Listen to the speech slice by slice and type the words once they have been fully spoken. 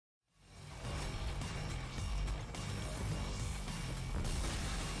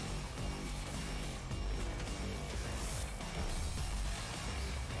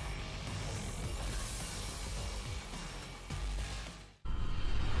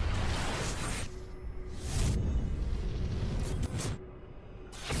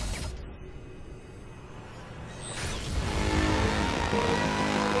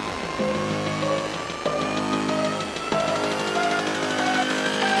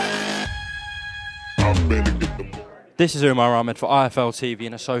This is UMAR for IFL TV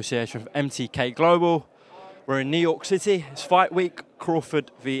in association with MTK Global. We're in New York City. It's fight week,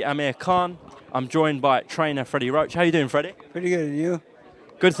 Crawford v Amir Khan. I'm joined by trainer Freddie Roach. How you doing, Freddie? Pretty good, and you?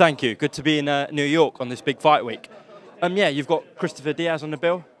 Good, thank you. Good to be in New York on this big fight week. Yeah, you've got Christopher Diaz on the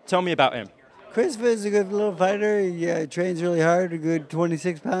bill. Tell me about him. Christopher is a good little fighter. He trains really hard, a good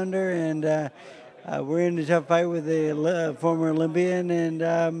 26-pounder, and we're in a tough fight with a former Olympian.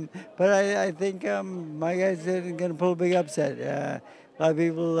 And but I think my guy's going to pull a big upset. A lot of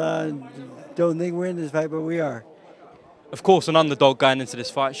people don't think we're in this fight, but we are. Of course, an underdog going into this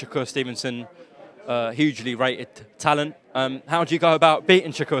fight, Shakur Stevenson, hugely rated talent. How do you go about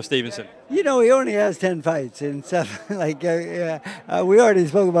beating Shakur Stevenson? You know, he only has 10 fights and stuff. Like, we already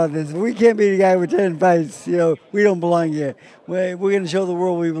spoke about this. We can't beat a guy with 10 fights. You know, we don't belong here. We're going to show the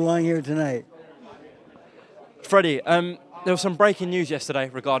world we belong here tonight. Freddie, there was some breaking news yesterday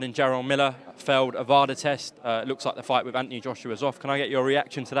regarding Jarrell Miller, failed a VADA test. It looks like the fight with Anthony Joshua is off. Can I get your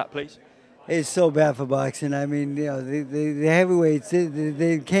reaction to that, please? It's so bad for boxing. I mean, you know, the heavyweights,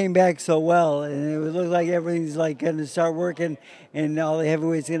 they came back so well, and it looked like everything's like going to start working, and all the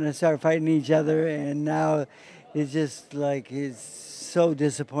heavyweights are going to start fighting each other, and now it's just like it's so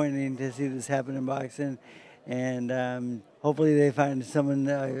disappointing to see this happen in boxing, and hopefully they find someone,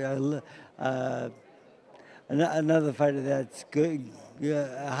 another fighter that's good,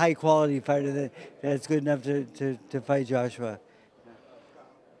 a high-quality fighter that's good enough to fight Joshua.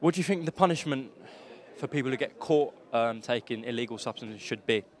 What do you think the punishment for people who get caught taking illegal substances should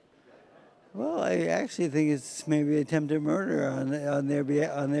be? Well, I actually think it's maybe attempted murder on their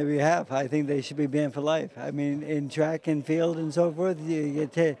behalf. I think they should be banned for life. I mean, in track and field and so forth, you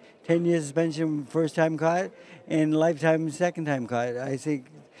get 10 years suspension first time caught and lifetime second time caught. I think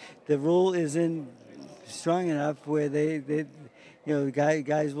the rule isn't strong enough where they you know,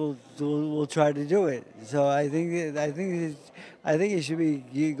 guys will try to do it. So I think it should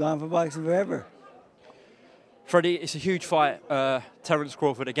be gone from boxing forever. Freddie, it's a huge fight. Terence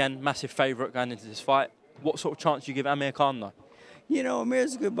Crawford again, massive favourite going into this fight. What sort of chance do you give Amir Khan though? You know,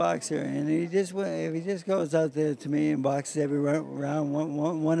 Amir's a good boxer, and if he just goes out there to me and boxes every round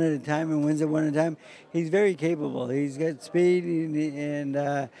one at a time and wins it one at a time, he's very capable. He's got speed, and you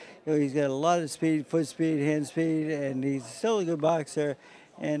know, he's got a lot of speed, foot speed, hand speed, and he's still a good boxer.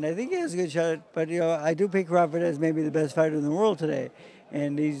 And I think he has a good shot. But you know, I do pick Crawford as maybe the best fighter in the world today,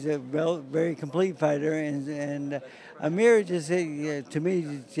 and he's a very complete fighter. And Amir just, to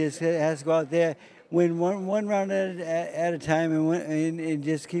me, just has to go out there, win one round at a time, and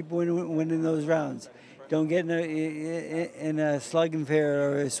just keep winning those rounds. Don't get in a slug and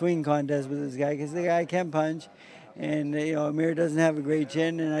fair or a swing contest with this guy, because the guy can punch. And you know, Amir doesn't have a great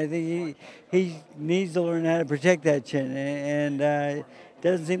chin, and I think he needs to learn how to protect that chin. And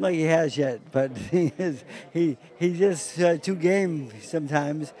doesn't seem like he has yet, but he's just too game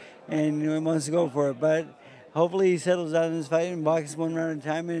sometimes, and he wants to go for it. But hopefully he settles down in this fight and boxes one round at a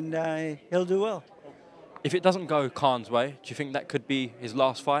time, and he'll do well. If it doesn't go Khan's way, do you think that could be his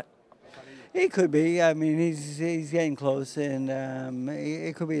last fight? It could be. I mean, he's getting close, and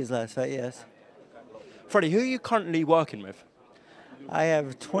it could be his last fight, yes. Freddie, who are you currently working with? I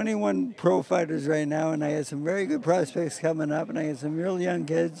have 21 pro fighters right now, and I have some very good prospects coming up, and I have some real young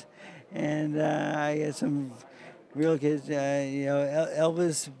kids, and I have some real kids. You know,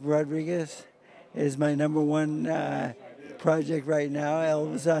 Elvis Rodriguez is my #1 project right now.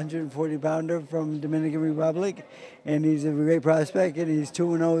 Elvis, a 140-pounder from Dominican Republic, and he's a great prospect, and he's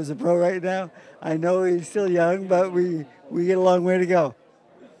 2-0 as a pro right now. I know he's still young, but we get a long way to go.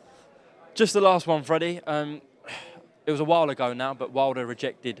 Just the last one, Freddie. It was a while ago now, but Wilder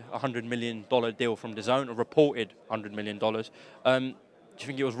rejected a $100 million deal from DAZN, a reported $100 million. Do you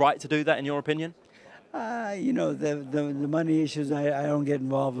think it was right to do that, in your opinion? You know, the money issues I don't get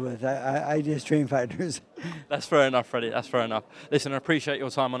involved with. I just train fighters. That's fair enough, Freddie. That's fair enough. Listen, I appreciate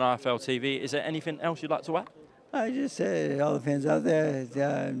your time on IFL TV. Is there anything else you'd like to add? I just say all the fans out there,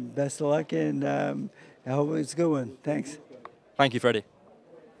 best of luck, and I hope it's a good one. Thanks. Thank you, Freddie.